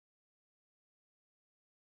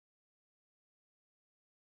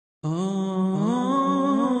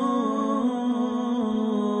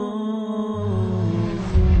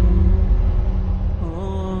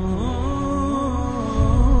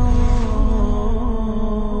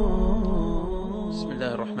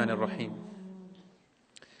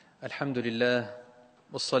الحمد لله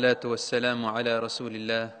والصلاة والسلام على رسول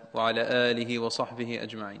الله وعلى آله وصحبه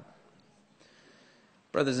أجمعين.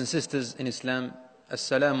 Brothers and sisters in Islam,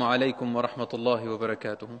 Assalamu alaikum wa rahmatullahi wa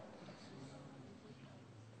barakatuh.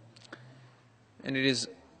 And it is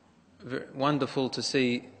wonderful to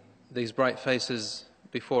see these bright faces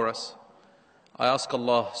before us. I ask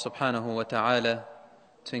Allah subhanahu wa ta'ala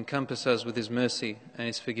to encompass us with His mercy and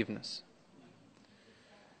His forgiveness.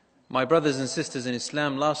 My brothers and sisters in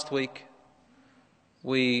Islam, last week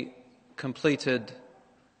we completed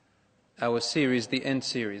our series, the end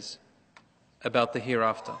series, about the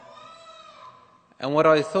hereafter. And what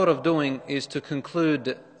I thought of doing is to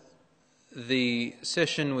conclude the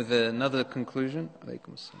session with another conclusion.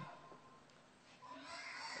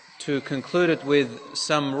 To conclude it with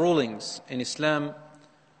some rulings in Islam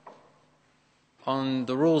on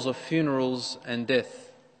the rules of funerals and death.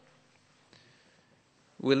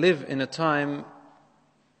 We live in a time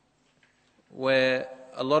where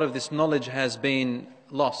a lot of this knowledge has been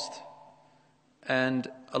lost, and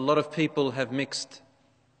a lot of people have mixed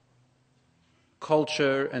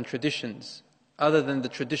culture and traditions other than the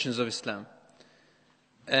traditions of Islam.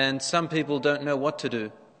 And some people don't know what to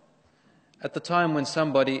do at the time when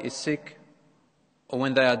somebody is sick, or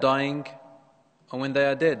when they are dying, or when they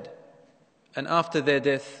are dead, and after their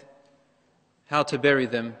death, how to bury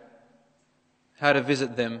them, how to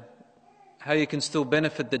visit them, how you can still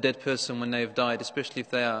benefit the dead person when they have died, especially if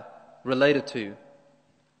they are related to you.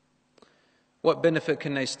 What benefit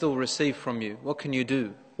can they still receive from you? What can you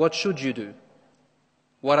do? What should you do?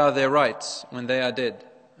 What are their rights when they are dead?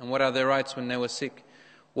 And what are their rights when they were sick?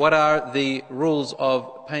 What are the rules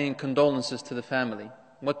of paying condolences to the family?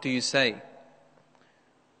 What do you say?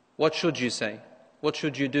 What should you say? What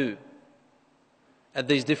should you do at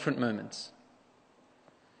these different moments?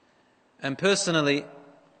 And personally,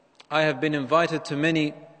 I have been invited to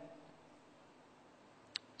many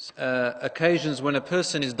occasions when a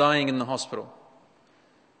person is dying in the hospital,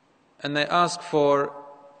 and they ask for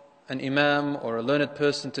an imam or a learned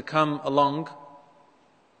person to come along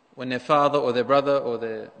when their father or their brother or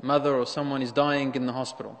their mother or someone is dying in the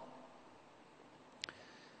hospital.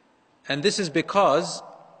 And this is because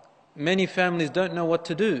many families don't know what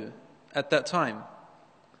to do at that time.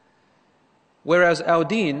 Whereas our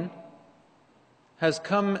deen has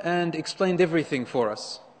come and explained everything for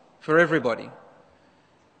us, for everybody.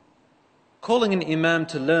 Calling an imam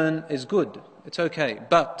to learn is good, it's okay,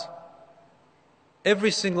 but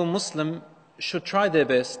every single Muslim should try their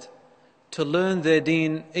best to learn their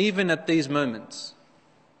deen even at these moments.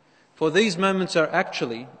 For these moments are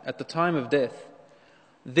actually, at the time of death,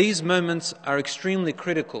 these moments are extremely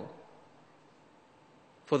critical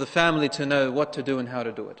for the family to know what to do and how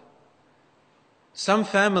to do it. Some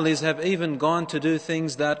families have even gone to do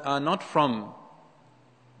things that are not from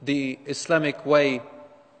the Islamic way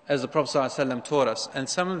as the Prophet ﷺ taught us, and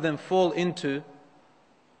some of them fall into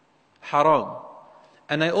haram,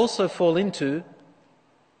 and they also fall into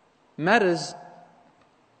matters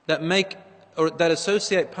that make or that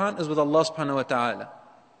associate partners with Allah subhanahu wa ta'ala.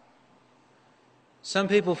 Some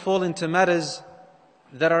people fall into matters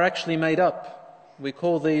that are actually made up. We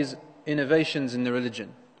call these innovations in the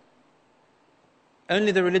religion.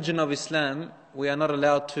 Only the religion of Islam, we are not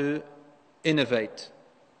allowed to innovate,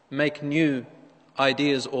 make new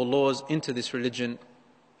ideas or laws into this religion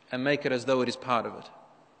and make it as though it is part of it.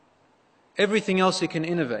 Everything else you can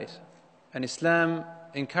innovate, and Islam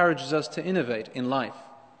encourages us to innovate in life,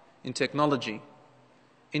 in technology,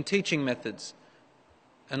 in teaching methods,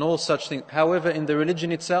 and all such things. However, in the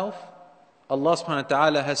religion itself, Allah subhanahu wa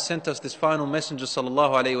ta'ala has sent us this final messenger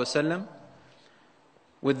sallallahu alayhi wa sallam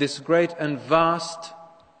with this great and vast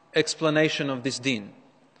explanation of this deen,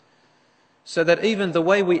 so that even the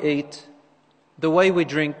way we eat, the way we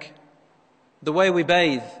drink, the way we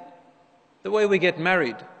bathe, the way we get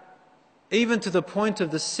married, even to the point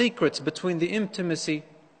of the secrets between the intimacy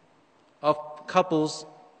of couples,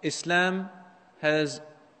 Islam has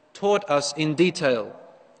taught us in detail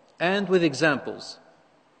and with examples.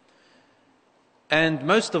 And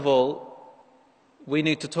most of all, we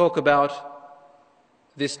need to talk about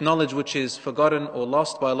this knowledge which is forgotten or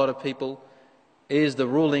lost by a lot of people, is the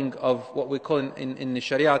ruling of what we call in the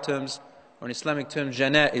Sharia terms, or in Islamic terms,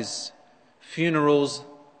 janaiz, funerals,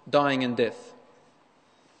 dying and death.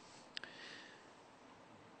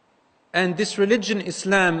 And this religion,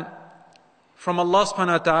 Islam, from Allah subhanahu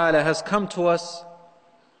wa ta'ala has come to us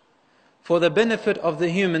for the benefit of the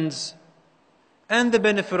humans and the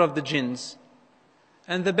benefit of the jinns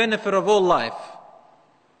and the benefit of all life,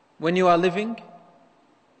 when you are living,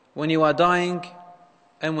 when you are dying,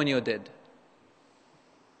 and when you're dead.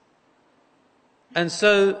 And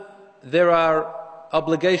so there are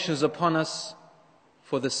obligations upon us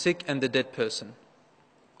for the sick and the dead person,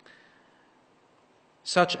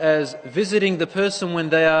 such as visiting the person when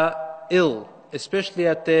they are ill, especially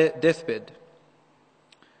at their deathbed.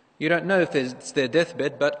 You don't know if it's their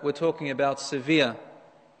deathbed, but we're talking about severe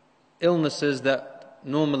illnesses that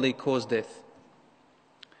normally cause death.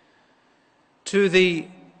 To the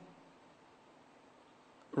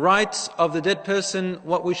rights of the dead person,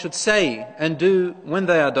 what we should say and do when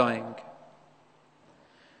they are dying.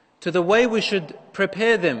 To the way we should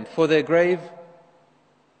prepare them for their grave,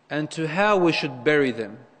 and to how we should bury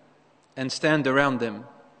them and stand around them.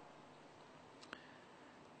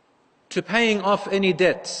 To paying off any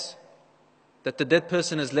debts that the dead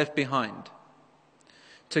person has left behind.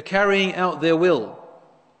 To carrying out their will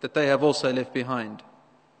that they have also left behind.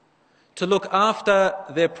 To look after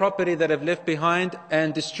their property that have left behind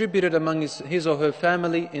and distribute it among his or her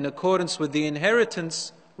family in accordance with the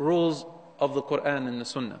inheritance rules of the Quran and the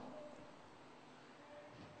Sunnah.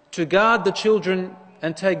 To guard the children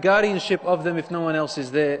and take guardianship of them if no one else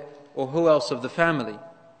is there, or who else of the family.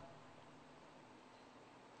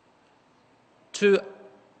 To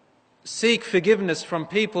seek forgiveness from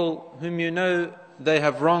people whom you know they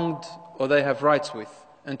have wronged or they have rights with,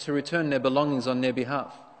 and to return their belongings on their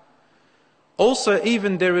behalf. Also,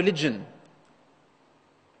 even their religion.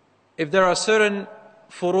 If there are certain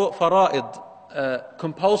fara'id,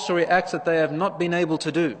 compulsory acts that they have not been able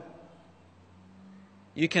to do,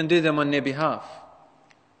 you can do them on their behalf,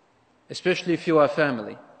 especially if you are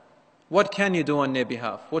family. What can you do on their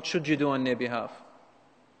behalf? What should you do on their behalf?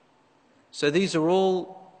 So these are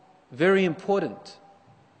all very important.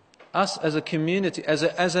 Us as a community, as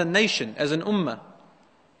a nation, as an ummah,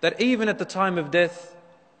 that even at the time of death,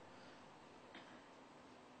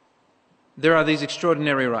 there are these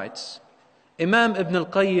extraordinary rights. Imam Ibn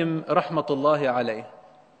al-Qayyim, rahmatullahi alayh,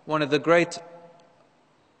 one of the great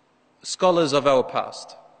scholars of our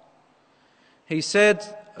past, he said,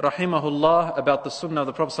 rahimahullah, about the sunnah of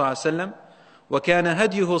the Prophet ﷺ, وَكَانَ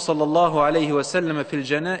هَدْيُهُ صَلَّى اللَّهُ عَلَيْهِ وَسَلَّمَ فِي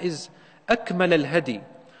الْجَنَائِزِ أَكْمَلَ الْهَدِي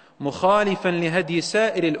مُخَالِفًا لِهَدْيِ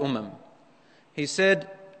سَائِرِ الْأُمَمِ. He said,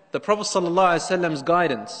 the Prophet ﷺ's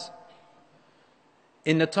guidance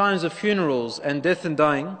in the times of funerals and death and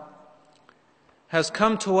dying has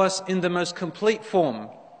come to us in the most complete form,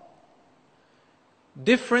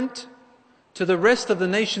 different to the rest of the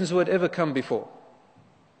nations who had ever come before.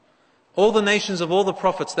 All the nations of all the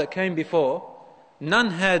prophets that came before,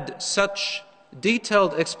 none had such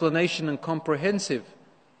detailed explanation and comprehensive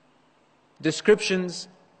descriptions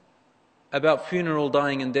about funeral,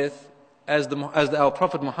 dying and death as our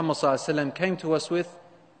Prophet Muhammad ﷺ came to us with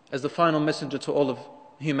as the final messenger to all of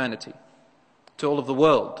humanity, to all of the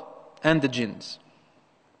world and the jinns.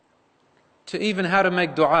 To even how to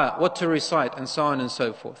make dua, what to recite, and so on and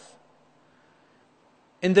so forth.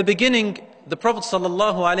 In the beginning, the Prophet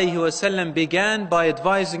ﷺ began by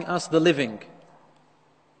advising us, the living.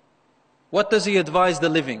 What does he advise the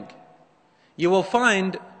living? You will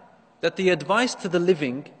find that the advice to the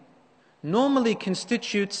living normally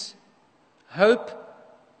constitutes hope,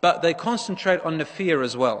 but they concentrate on the fear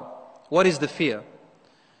as well. What is the fear?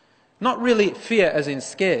 Not really fear as in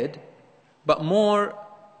scared, but more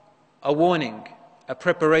a warning, a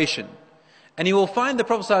preparation. And you will find the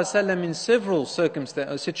Prophet ﷺ in several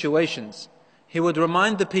situations, he would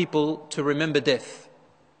remind the people to remember death.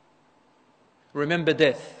 Remember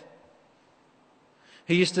death.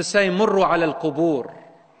 He used to say, مُرُّوا عَلَى الْقُبُورِ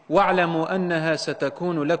وَاعْلَمُوا أَنَّهَا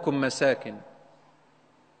سَتَكُونُ لَكُمْ مَسَاكِنَ.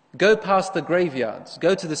 Go past the graveyards,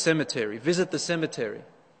 go to the cemetery, visit the cemetery,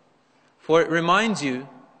 for it reminds you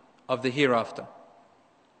of the hereafter.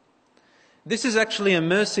 This is actually a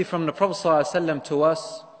mercy from the Prophet ﷺ to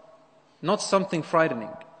us, not something frightening.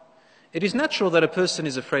 It is natural that a person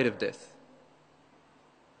is afraid of death.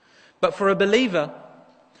 But for a believer,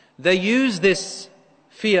 they use this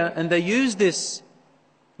fear and they use this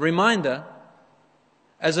reminder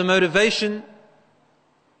as a motivation,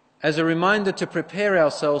 as a reminder to prepare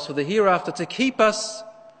ourselves for the hereafter, to keep us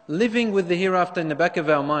living with the hereafter in the back of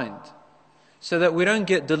our mind, so that we don't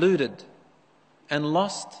get deluded and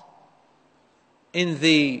lost in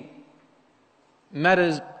the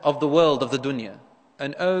matters of the world, of the dunya.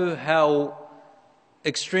 And oh, how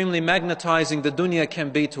extremely magnetizing the dunya can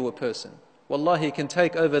be to a person. Wallahi, it can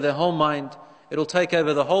take over their whole mind, it'll take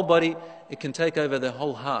over the whole body, it can take over their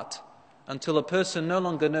whole heart, until a person no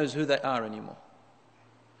longer knows who they are anymore.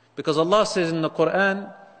 Because Allah says in the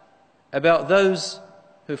Quran about those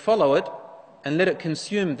who follow it and let it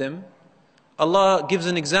consume them, Allah gives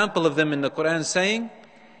an example of them in the Quran saying,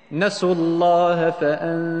 نَسُوا اللَّهَ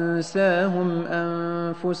فَأَنْسَاهُمْ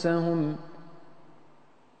أَنفُسَهُمْ.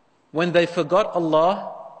 When they forgot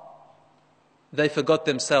Allah, they forgot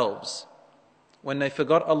themselves. When they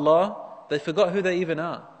forgot Allah, they forgot who they even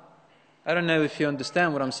are. I don't know if you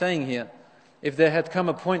understand what I'm saying here. If there had come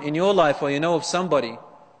a point in your life, or you know of somebody,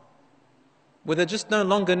 where they just no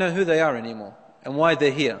longer know who they are anymore, and why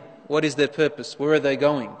they're here, what is their purpose, where are they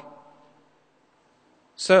going.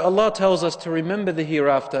 So Allah tells us to remember the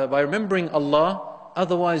hereafter by remembering Allah,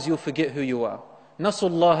 otherwise you'll forget who you are.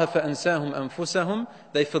 نَسُوا اللَّهَ فَأَنْسَاهُمْ أَنفُسَهُمْ.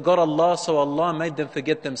 They forgot Allah, so Allah made them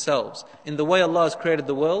forget themselves. In the way Allah has created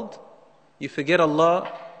the world, you forget Allah,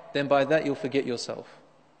 then by that you'll forget yourself.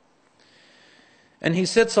 And he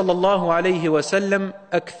said, sallallahu alayhi wa sallam,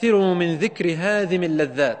 أَكْثِرُوا مِنْ ذِكْرِ هَذِمِ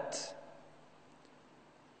اللَّذَّاتِ.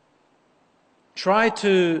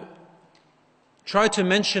 Try to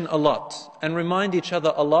mention a lot and remind each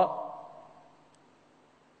other a lot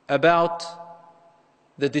about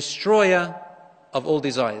the destroyer of all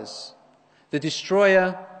desires, the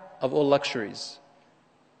destroyer of all luxuries.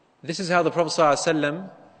 This is how the Prophet ﷺ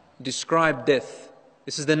described death.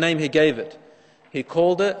 This is the name he gave it. He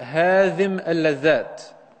called it هَاذِمْ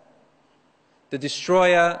اللَّذَّاتِ, the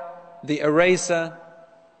destroyer, the eraser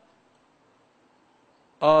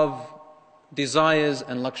of desires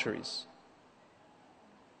and luxuries.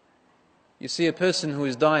 You see a person who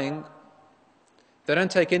is dying, they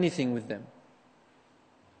don't take anything with them.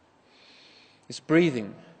 It's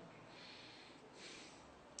breathing.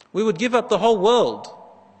 We would give up the whole world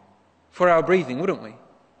for our breathing, wouldn't we?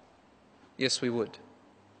 Yes, we would.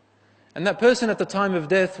 And that person at the time of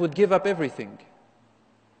death would give up everything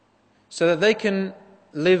so that they can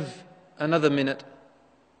live another minute,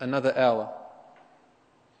 another hour.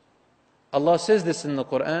 Allah says this in the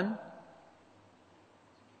Quran,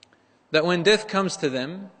 that when death comes to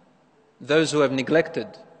them, those who have neglected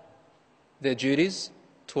their duties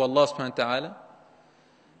to Allah subhanahu wa ta'ala,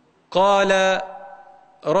 قَالَ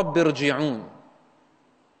رَبِّ ارْجِعُونَ.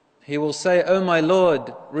 He will say, "O my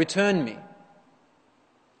Lord, return me.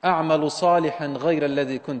 أَعْمَلُ صَالِحًا غَيْرَ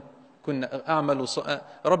الَّذِي كُنَّ أَعْمَلُ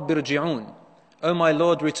رَبِّ ارْجِعُونَ. O my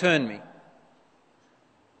Lord, return me."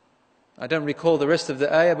 I don't recall the rest of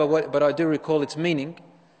the ayah, but I do recall its meaning,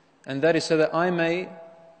 and that is so that I may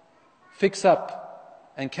fix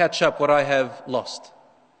up and catch up what I have lost,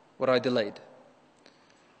 what I delayed.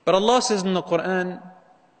 But Allah says in the Quran,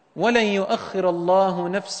 وَلَن يُؤَخِّرَ اللَّهُ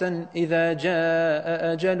نَفْسًا إِذَا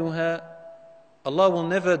جَاءَ أَجَلُهَا. Allah will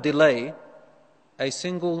never delay a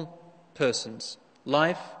single person's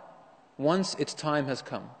life once its time has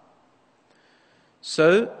come.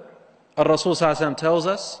 So, Rasul ﷺ tells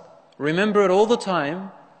us, remember it all the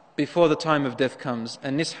time before the time of death comes.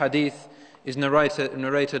 And this hadith is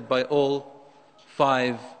narrated by all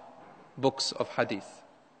 5 books of hadith.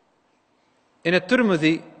 In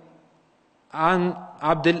At-Tirmidhi, عن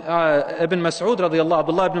Abdullah ibn Mas'ud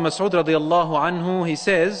radiyallahu anhu, he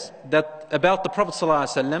says that about the Prophet sallallahu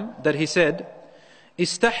alaihi wasallam, that he said,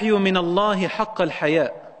 "Istahyu min Allahi haqq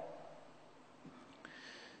al-haya."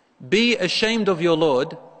 Be ashamed of your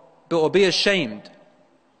Lord, or be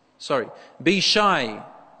shy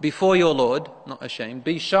before your Lord, not ashamed,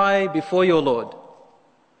 be shy before your Lord,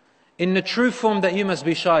 in the true form that you must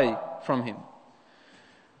be shy from Him.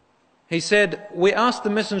 He said, we asked the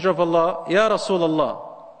Messenger of Allah, Ya Rasulullah,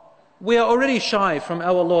 we are already shy from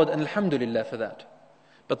our Lord, and alhamdulillah for that.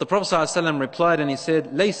 But the Prophet ﷺ replied and he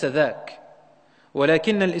said, لَيْسَ ذَاكَ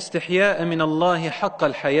وَلَكِنَّ الْإِسْتِحْيَاءَ مِنَ اللَّهِ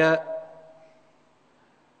حَقَّ الْحَيَاءِ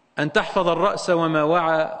أن تحفظ الرأس وما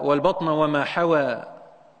وعى والبطن وما حوى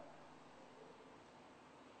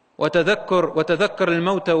وتذكر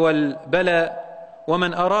الموت والبلاء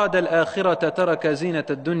ومن أراد الآخرة ترك زينة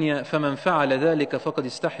الدنيا فمن فعل ذلك فقد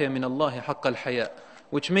استحيا من الله حق الحياء.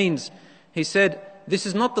 Which means, he said, this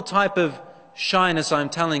is not the type of shyness I'm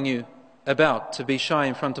telling you about, to be shy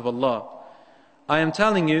in front of Allah. I am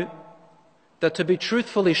telling you that to be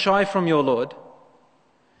truthfully shy from your Lord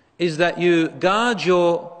is that you guard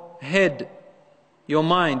your head, your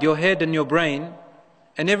mind, your head and your brain,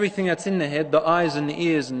 and everything that's in the head, the eyes and the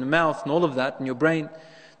ears and the mouth and all of that, and your brain,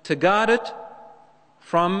 to guard it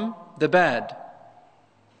from the bad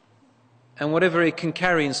and whatever it can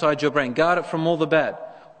carry inside your brain. Guard it from all the bad.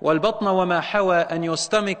 وَالْبَطْنَ وَمَا حَوَى, and your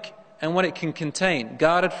stomach and what it can contain.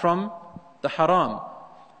 Guard it from the haram.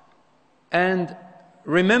 And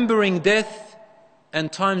remembering death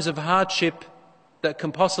and times of hardship that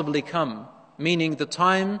can possibly come, meaning the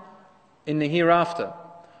time in the hereafter,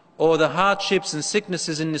 or the hardships and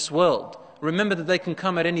sicknesses in this world. Remember that they can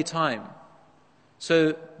come at any time.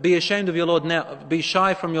 So be ashamed of your Lord now, be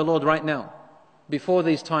shy from your Lord right now, before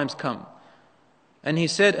these times come. And he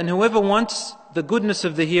said, and whoever wants the goodness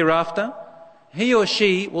of the hereafter, he or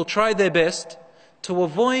she will try their best to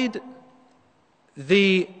avoid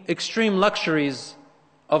the extreme luxuries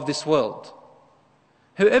of this world.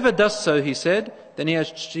 Whoever does so, he said, then he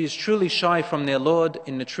is truly shy from their Lord.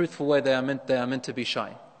 In the truthful way, they are meant to be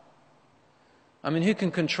shy. I mean, who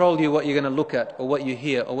can control you what you're going to look at, or what you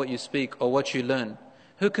hear, or what you speak, or what you learn?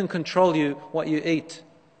 Who can control you what you eat,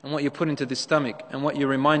 and what you put into the stomach, and what you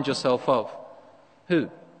remind yourself of? Who?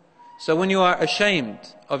 So when you are ashamed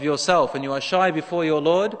of yourself, and you are shy before your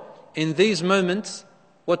Lord, in these moments,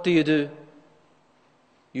 what do?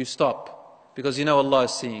 You stop, because you know Allah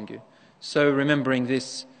is seeing you. So remembering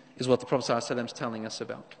this is what the Prophet ﷺ is telling us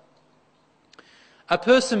about. A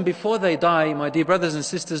person before they die, my dear brothers and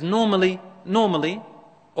sisters, normally,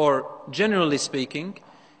 or generally speaking,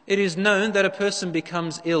 it is known that a person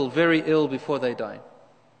becomes ill, very ill before they die.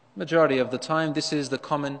 Majority of the time, this is the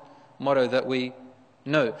common motto that we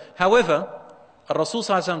know. However, Rasul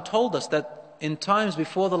ﷺ told us that in times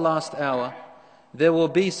before the last hour, there will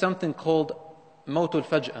be something called Mawtul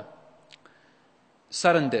Faj'ah,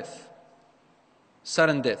 sudden death.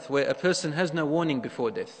 Sudden death, where a person has no warning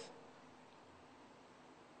before death.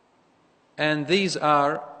 And these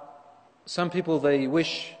are, some people, they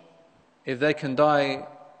wish if they can die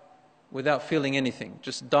without feeling anything,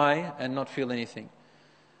 just die and not feel anything.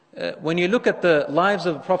 When you look at the lives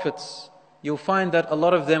of the prophets, you'll find that a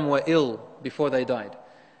lot of them were ill before they died.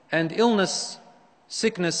 And illness,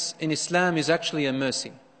 sickness in Islam is actually a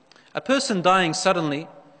mercy. A person dying suddenly,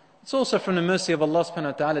 it's also from the mercy of Allah subhanahu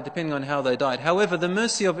wa ta'ala, depending on how they died. However, the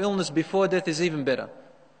mercy of illness before death is even better.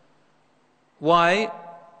 Why?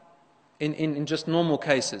 In just normal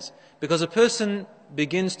cases. Because a person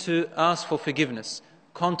begins to ask for forgiveness,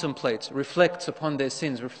 contemplates, reflects upon their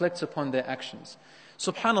sins, reflects upon their actions.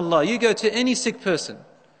 SubhanAllah, you go to any sick person.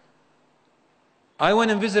 I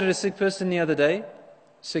went and visited a sick person the other day,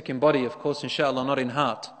 sick in body, of course, inshallah, not in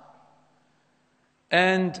heart.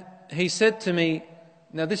 And he said to me,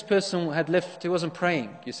 now this person had left, he wasn't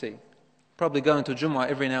praying, you see. Probably going to Jumu'ah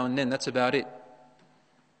every now and then, that's about it.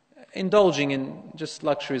 Indulging in just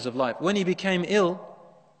luxuries of life. When he became ill,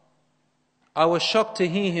 I was shocked to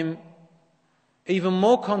hear him even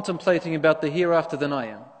more contemplating about the hereafter than I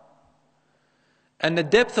am. And the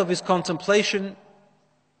depth of his contemplation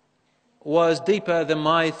was deeper than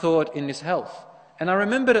my thought in his health. And I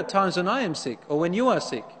remembered at times when I am sick, or when you are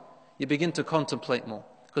sick, you begin to contemplate more,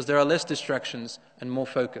 because there are less distractions and more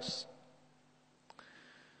focus.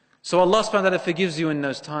 So Allah subhanahu wa ta'ala forgives you in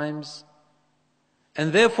those times.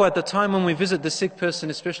 And therefore, at the time when we visit the sick person,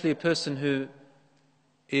 especially a person who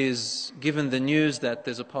is given the news that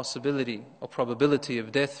there's a possibility or probability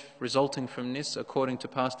of death resulting from this according to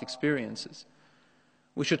past experiences,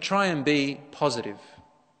 we should try and be positive.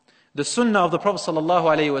 The sunnah of the Prophet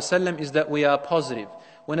ﷺ is that we are positive.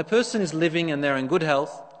 When a person is living and they're in good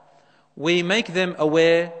health, we make them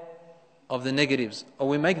aware of the negatives, or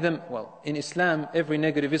we make them, well, in Islam, every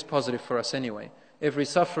negative is positive for us anyway. Every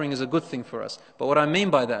suffering is a good thing for us. But what I mean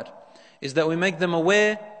by that is that we make them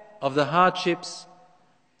aware of the hardships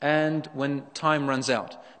and when time runs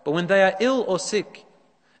out. But when they are ill or sick,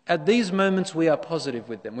 at these moments we are positive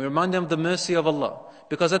with them. We remind them of the mercy of Allah.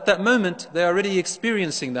 Because at that moment, they are already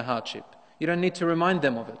experiencing the hardship. You don't need to remind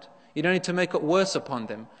them of it. You don't need to make it worse upon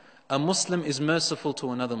them. A Muslim is merciful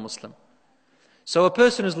to another Muslim. So a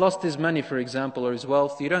person who's lost his money, for example, or his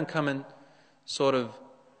wealth, you don't come and sort of,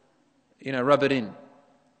 rub it in.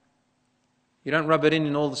 You don't rub it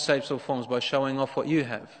in all the shapes or forms by showing off what you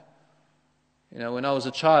have. When I was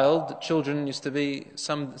a child, children used to be,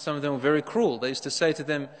 some of them were very cruel. They used to say to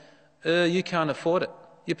them, you can't afford it.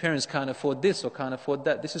 Your parents can't afford this or can't afford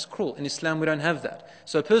that. This is cruel. In Islam, we don't have that.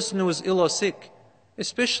 So a person who is ill or sick,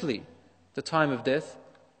 especially the time of death,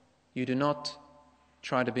 you do not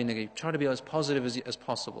try to be negative. Try to be as positive as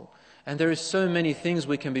possible. And there is so many things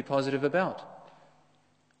we can be positive about.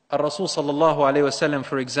 Rasul sallallahu alayhi wasallam,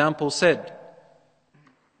 for example, said,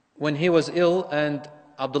 when he was ill and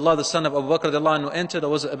Abdullah the son of Abu Bakr radiallahu anhu entered, or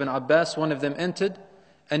was it Ibn Abbas, one of them entered,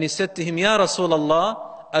 and he said to him, Ya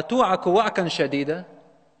Rasulallah, atu'aku wa'kan shadida?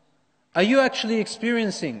 Are you actually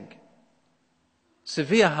experiencing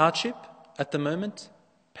severe hardship at the moment?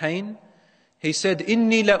 Pain? He said,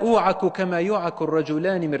 Inni la'u'aku kama yu'aku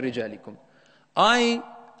ar-rajulani min rijalikum. I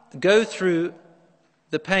go through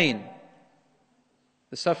the pain,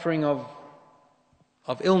 the suffering of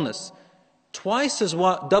illness, twice as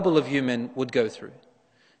what double of you men would go through.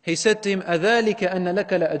 He said to him, أَذَلِكَ أَنَّ لَكَ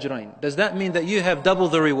لَأَجْرَيْنِ. Does that mean that you have double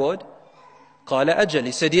the reward? قال أجل.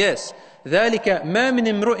 He said, yes. ذَلِكَ مَا مِنْ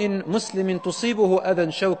امْرُئٍ مُسْلِمٍ تُصِيبُهُ أَذًا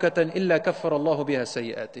شَوْكَةً إِلَّا كَفَّرَ اللَّهُ بِهَا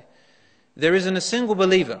سَيِّئَاتِهِ. There isn't a single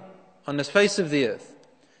believer on the face of the earth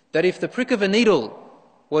that if the prick of a needle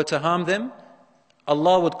were to harm them,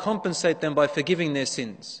 Allah would compensate them by forgiving their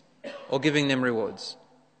sins or giving them rewards.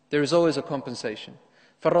 There is always a compensation.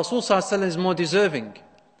 For Rasul sallallahu alaihi wasallam is more deserving,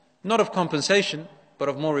 not of compensation, but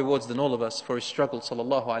of more rewards than all of us for his struggle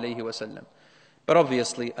sallallahu alaihi wasallam. But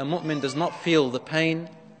obviously, a mu'min does not feel the pain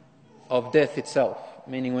of death itself,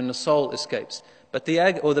 meaning when the soul escapes. But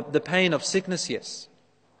the pain of sickness, yes.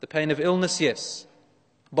 The pain of illness, yes.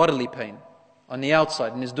 Bodily pain, on the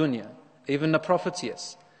outside, in his dunya. Even the prophets,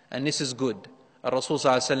 yes. And this is good. Rasul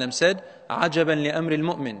said, عَجَبًا لِأَمْرِ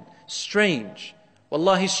الْمُؤْمِنِ Strange.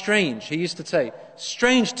 Wallahi, strange. He used to say,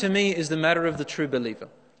 strange to me is the matter of the true believer.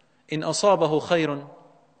 In أَصَابَهُ خَيْرٌ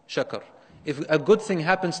شَكَرٌ If a good thing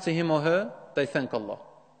happens to him or her, they thank Allah.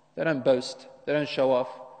 They don't boast. They don't show off.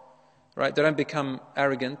 Right? They don't become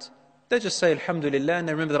arrogant. They just say Alhamdulillah and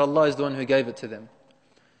they remember that Allah is the one who gave it to them.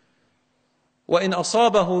 وَإِنْ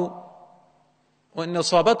أَصَابَتْهُ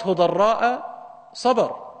ضَرَّاءَ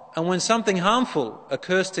صَبَرٌ And when something harmful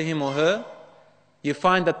occurs to him or her, you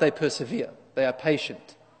find that they persevere. They are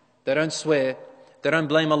patient. They don't swear. They don't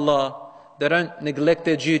blame Allah. They don't neglect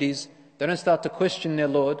their duties. They don't start to question their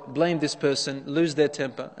Lord, blame this person, lose their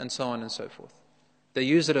temper, and so on and so forth. They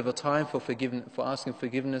use it as a time for asking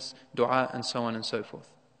forgiveness, dua, and so on and so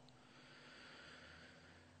forth.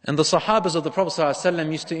 And the Sahabas of the Prophet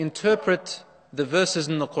ﷺ used to interpret the verses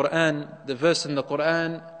in the Quran,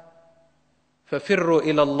 فَفِرُّوا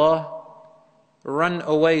إِلَى اللَّهِ Run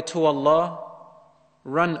away to Allah,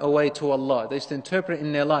 run away to Allah. They used to interpret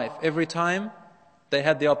in their life. Every time they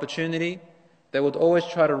had the opportunity, they would always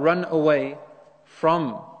try to run away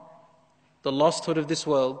from the losthood of this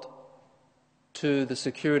world to the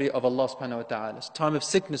security of Allah subhanahu wa ta'ala. Time of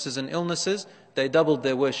sicknesses and illnesses, they doubled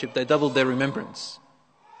their worship, they doubled their remembrance.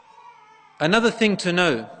 Another thing to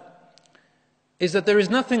know is that there is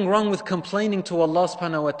nothing wrong with complaining to Allah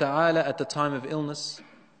subhanahu wa ta'ala at the time of illness.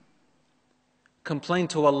 Complain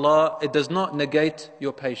to Allah, it does not negate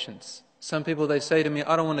your patience. Some people, they say to me,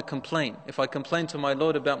 I don't want to complain. If I complain to my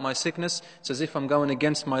Lord about my sickness, it's as if I'm going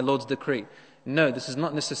against my Lord's decree. No, this is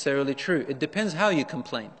not necessarily true. It depends how you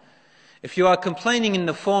complain. If you are complaining in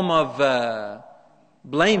the form of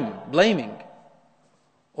blaming,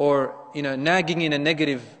 or nagging in a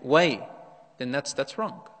negative way, then that's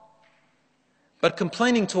wrong. But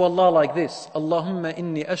complaining to Allah like this, Allahumma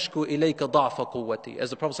inni ashku ilayka da'fa quwwati, as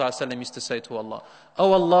the Prophet ﷺ used to say to Allah,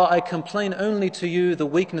 Oh Allah, I complain only to you the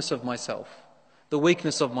weakness of myself, the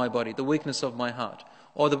weakness of my body, the weakness of my heart.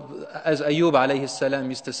 Or as Ayyub alayhi salam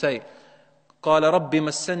used to say, قال رب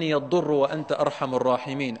مسني الضر وأنت أرحم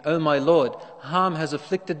الراحمين. Oh my Lord, harm has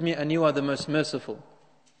afflicted me and you are the most merciful,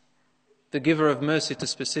 the giver of mercy to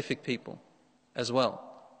specific people as well.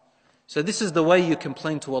 So this is the way you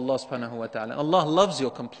complain to Allah subhanahu wa ta'ala. Allah loves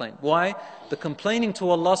your complaint. Why? The complaining to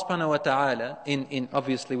Allah subhanahu wa ta'ala, in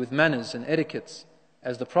obviously with manners and etiquettes,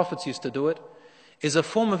 as the prophets used to do it, is a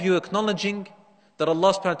form of you acknowledging that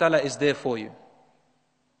Allah subhanahu wa ta'ala is there for you.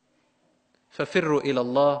 فَفِرُّوا إِلَى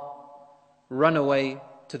اللَّهِ Run away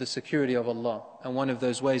to the security of Allah. And one of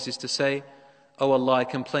those ways is to say, Oh Allah, I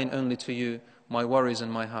complain only to you my worries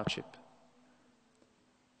and my hardship.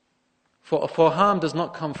 For harm does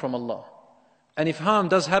not come from Allah. And if harm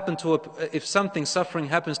does happen if suffering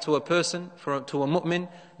happens to a person, to a mu'min,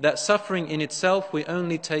 that suffering in itself, we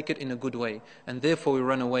only take it in a good way. And therefore we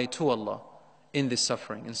run away to Allah in this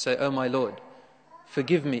suffering and say, Oh my Lord,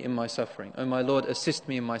 forgive me in my suffering. Oh my Lord, assist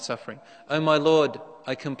me in my suffering. Oh my Lord,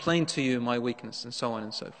 I complain to you my weakness, and so on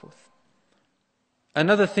and so forth.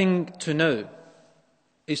 Another thing to know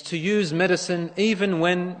is to use medicine even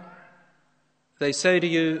when they say to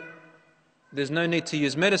you, there's no need to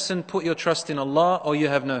use medicine, put your trust in Allah or you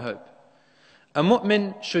have no hope. A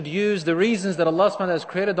mu'min should use the reasons that Allah subhanahu wa ta'ala has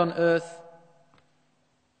created on earth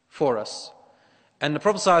for us. And the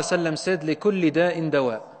Prophet ﷺ said, لِكُلِّ دَاءٍ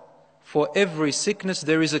دَوَاءٍ For every sickness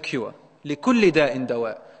there is a cure. لِكُلِّ دَاءٍ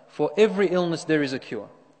دَوَاءٍ For every illness there is a cure,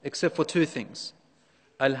 except for two things.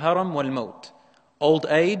 Al-haram wal-maut. Old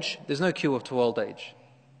age, there's no cure to old age,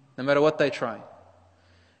 no matter what they try.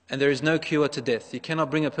 And there is no cure to death. You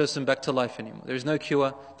cannot bring a person back to life anymore. There is no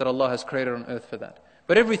cure that Allah has created on earth for that.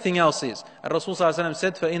 But everything else is. And Rasul ﷺ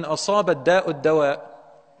said, فَإِنْ أَصَابَ الدَّاءُ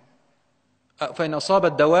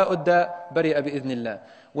الدَّاء بَرِئَ بِإِذْنِ اللَّهِ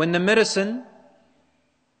When the medicine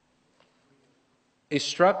is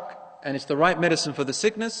struck, and it's the right medicine for the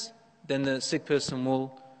sickness, then the sick person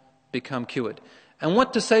will become cured. And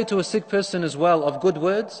what to say to a sick person as well of good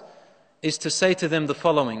words is to say to them the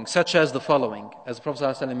following, such as the following, as the Prophet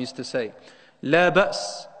ﷺ used to say, لا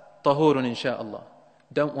بأس طهور إن شاء الله.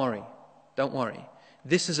 Don't worry.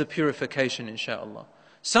 This is a purification inshaAllah.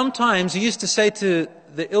 Sometimes he used to say to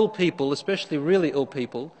the ill people, especially really ill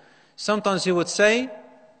people, Sometimes he would say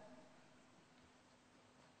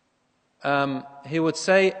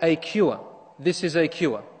a cure. This is a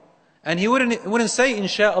cure. And he wouldn't say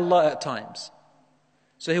insha'Allah at times.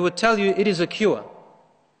 So he would tell you it is a cure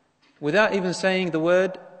without even saying the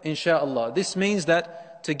word insha'Allah. This means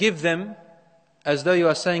that to give them as though you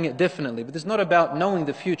are saying it definitely. But it's not about knowing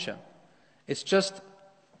the future. It's just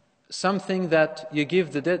something that you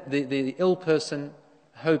give the ill person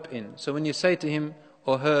hope in. So when you say to him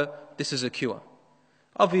or her, this is a cure.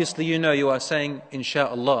 Obviously you know you are saying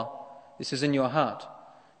insha'Allah. This is in your heart.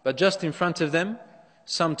 But just in front of them,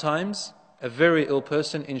 sometimes a very ill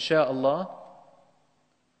person, insha'Allah,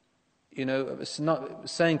 it's not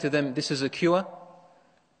saying to them, this is a cure,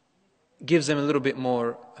 gives them a little bit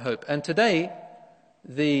more hope. And today,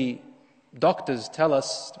 the doctors tell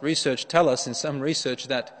us, research tell us in some research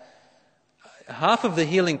that half of the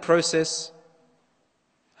healing process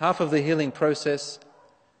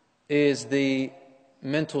is the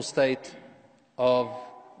mental state of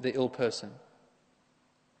the ill person.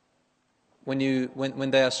 When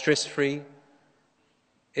they are stress-free,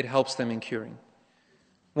 it helps them in curing.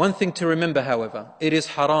 One thing to remember, however, it is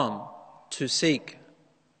haram to seek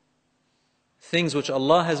things which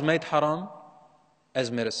Allah has made haram as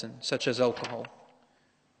medicine, such as alcohol.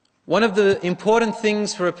 One of the important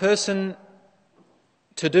things for a person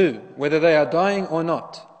to do, whether they are dying or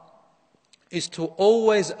not, is to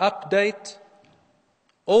always update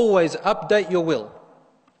your will.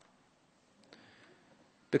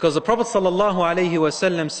 Because the Prophet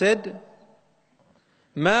ﷺ said,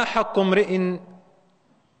 ما حق امرئ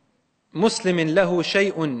مسلم له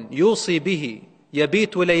شيء يوصي به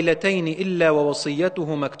يبيت ليلتين إلا ووصيته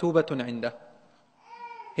مكتوبة عنده.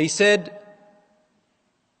 He said,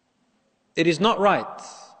 it is not right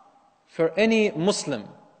for any Muslim,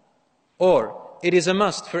 or it is a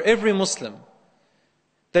must for every Muslim,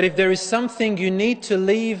 that if there is something you need to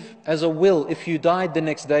leave as a will if you died the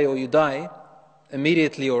next day or you die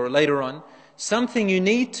immediately or later on, something you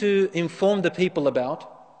need to inform the people about,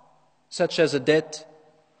 such as a debt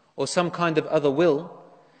or some kind of other will,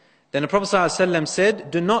 then the Prophet ﷺ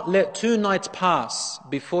said, do not let 2 nights pass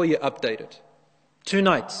before you update it. 2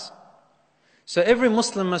 nights. So every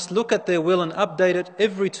Muslim must look at their will and update it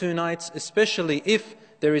every 2 nights, especially if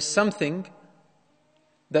there is something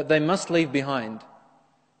that they must leave behind,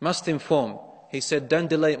 must inform. He said, don't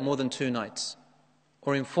delay it more than 2 nights,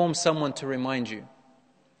 or inform someone to remind you.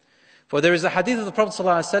 For there is a hadith of the Prophet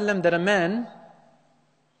ﷺ that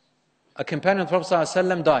a companion of the Prophet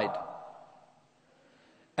ﷺ died.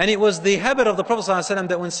 And it was the habit of the Prophet ﷺ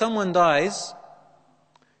that when someone dies,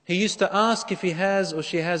 he used to ask if he has or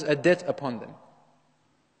she has a debt upon them.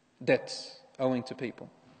 Debts owing to people.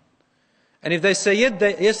 And if they say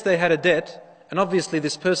yes, they had a debt, and obviously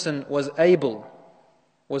this person was able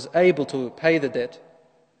to pay the debt,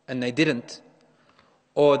 and they didn't,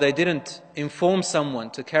 or they didn't inform someone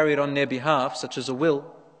to carry it on their behalf, such as a will,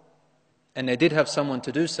 and they did have someone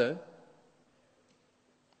to do so,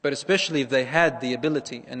 but especially if they had the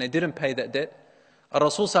ability and they didn't pay that debt,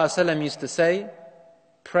 Rasul ﷺ used to say,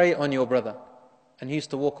 pray on your brother. And he used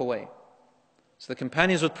to walk away. So the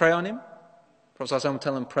companions would pray on him. Prophet ﷺ would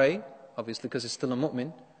tell him pray, obviously because he's still a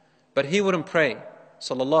mu'min. But he wouldn't pray,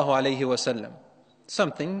 sallallahu alayhi wasallam.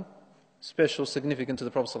 Something special, significant to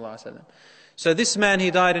the Prophet ﷺ. So this man, he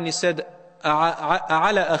died and he said,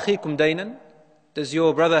 أَعَلَى أَخِيكُمْ دَيْنًا? Does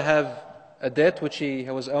your brother have a debt which he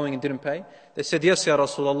was owing and didn't pay? They said, yes, Ya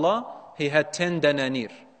Rasulullah. He had 10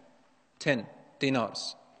 dananir, 10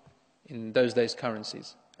 dinars, in those days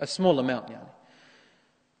currencies, a small amount.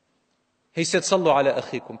 He said, Sallu ala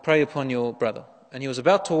akhikum, pray upon your brother. And he was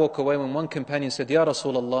about to walk away when one companion said, Ya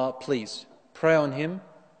Rasulullah, please pray on him,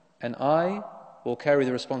 and I will carry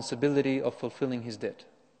the responsibility of fulfilling his debt.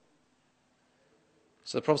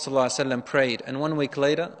 So the Prophet ﷺ prayed, and 1 week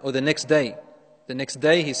later, or the next day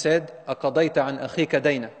he said, أَقَضَيْتَ عَنْ أَخِيكَ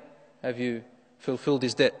دَيْنَ? Have you fulfilled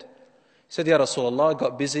his debt? He said, Ya Rasulullah, I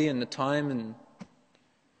got busy in the time. And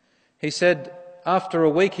he said, after a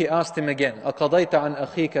week he asked him again, أَقَضَيْتَ عَنْ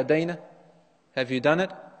أَخِيكَ دَيْنَ? Have you done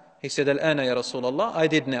it? He said, الآن يا رسول الله, I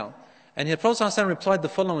did now. And the Prophet ﷺ replied the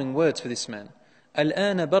following words for this man,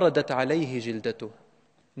 الآن بردت عليه جلدته.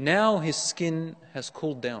 Now his skin has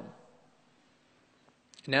cooled down.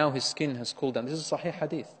 Now his skin has cooled down. This is a Sahih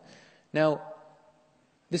hadith. Now,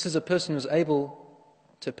 this is a person who was able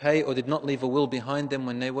to pay or did not leave a will behind them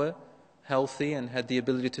when they were healthy and had the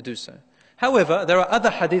ability to do so. However, there are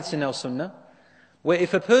other hadiths in our sunnah where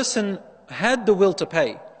if a person had the will to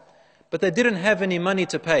pay, but they didn't have any money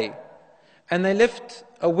to pay, and they left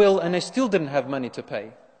a will and they still didn't have money to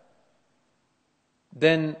pay,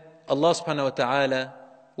 then Allah subhanahu wa ta'ala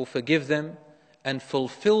will forgive them and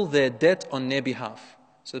fulfill their debt on their behalf.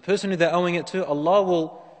 So the person who they're owing it to, Allah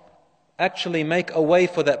will actually make a way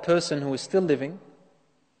for that person who is still living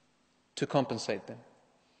to compensate them.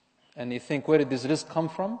 And you think, where did this rizq come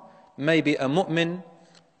from? Maybe a mu'min,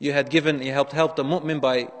 you helped a mu'min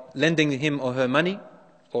by lending him or her money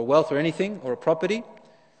or wealth or anything or a property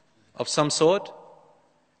of some sort,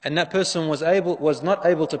 and that person was not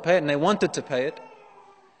able to pay it and they wanted to pay it,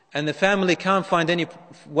 and the family can't find any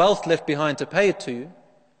wealth left behind to pay it to you,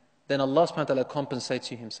 then Allah subhanahu wa ta'ala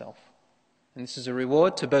compensates you Himself. And this is a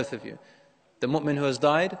reward to both of you. The mu'min who has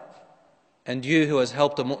died and you who has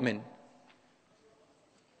helped a mu'min.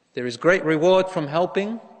 There is great reward from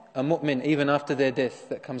helping a mu'min even after their death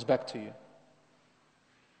that comes back to you.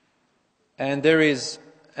 And there is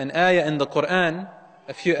an ayah in the Quran,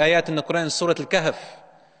 a few ayat in the Quran, Surah Al-Kahf,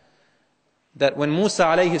 that when Musa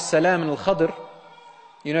alayhi salam and Al-Khadr,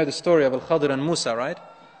 you know the story of Al-Khadr and Musa, right?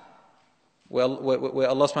 Well, where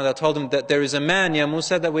Allah subhanahu wa ta'ala told him that there is a man, Ya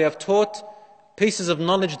Musa, that we have taught pieces of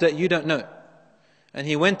knowledge that you don't know. And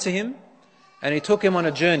he went to him and he took him on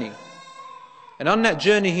a journey. And on that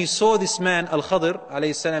journey he saw this man, Al-Khadr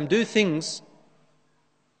alayhi salam, do things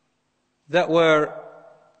that were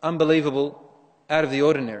unbelievable, out of the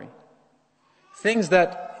ordinary. Things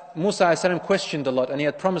that Musa alayhi salam questioned a lot, and he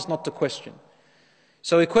had promised not to question.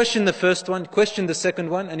 So he questioned the first one, questioned the second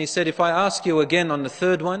one, and he said, if I ask you again on the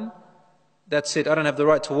third one, that's it, I don't have the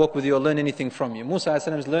right to walk with you or learn anything from you. Musa alayhi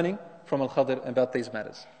salam is learning from Al-Khadr about these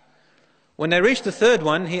matters. When they reached the third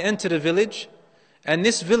one, he entered a village, and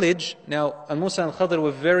this village, now Musa and Al-Khadr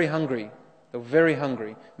were very hungry. They were very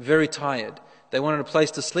hungry, very tired. They wanted a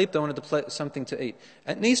place to sleep, they wanted something to eat.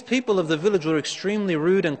 And these people of the village were extremely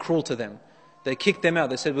rude and cruel to them. They kicked them out.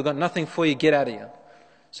 They said, we've got nothing for you, get out of here.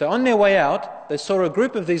 So on their way out, they saw a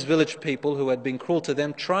group of these village people who had been cruel to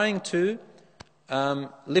them trying to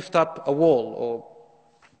lift up a wall or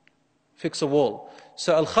fix a wall.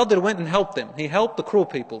 So Al-Khadr went and helped them. He helped the cruel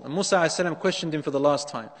people. And Musa a.s. questioned him for the last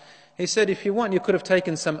time. He said, if you want, you could have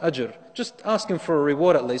taken some ajr. Just ask him for a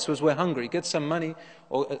reward at least, because we're hungry. Get some money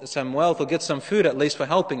or some wealth or get some food at least for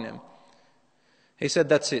helping them. He said,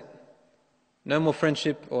 that's it. No more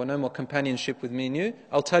friendship or no more companionship with me and you.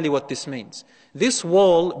 I'll tell you what this means. This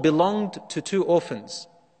wall belonged to two orphans.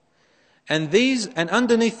 And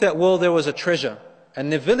underneath that wall there was a treasure.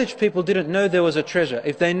 And the village people didn't know there was a treasure.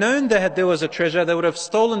 If they'd known there was a treasure, they would have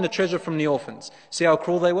stolen the treasure from the orphans. See how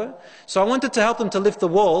cruel they were? So I wanted to help them to lift the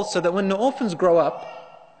wall so that when the orphans grow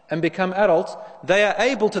up and become adults, they are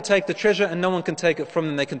able to take the treasure and no one can take it from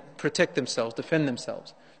them. They can protect themselves, defend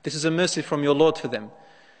themselves. This is a mercy from your Lord for them.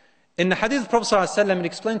 In the hadith of the Prophet ﷺ, it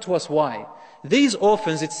explained to us why. These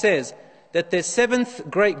orphans, it says that their seventh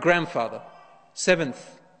great-grandfather,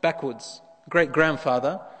 seventh backwards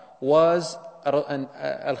great-grandfather was, and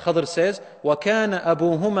Al-Khadr says, وَكَانَ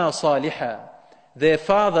أَبُوهُمَا صَالِحًا. Their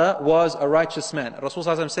father was a righteous man. Rasul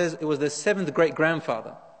ﷺ says it was their seventh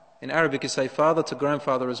great-grandfather. In Arabic you say father to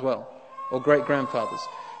grandfather as well, or great-grandfathers.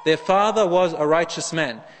 Their father was a righteous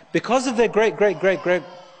man. Because of their great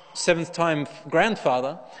seventh time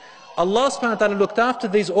grandfather, Allah subhanahu wa ta'ala looked after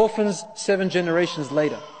these orphans 7 generations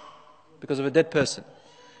later because of a dead person.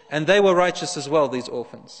 And they were righteous as well, these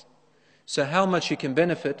orphans. So how much you can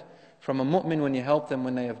benefit from a mu'min when you help them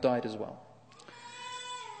when they have died as well.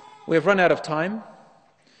 We have run out of time.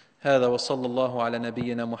 هذا وصلى الله على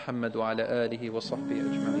نبينا محمد وعلى آله وصحبه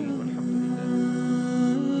أجمعين.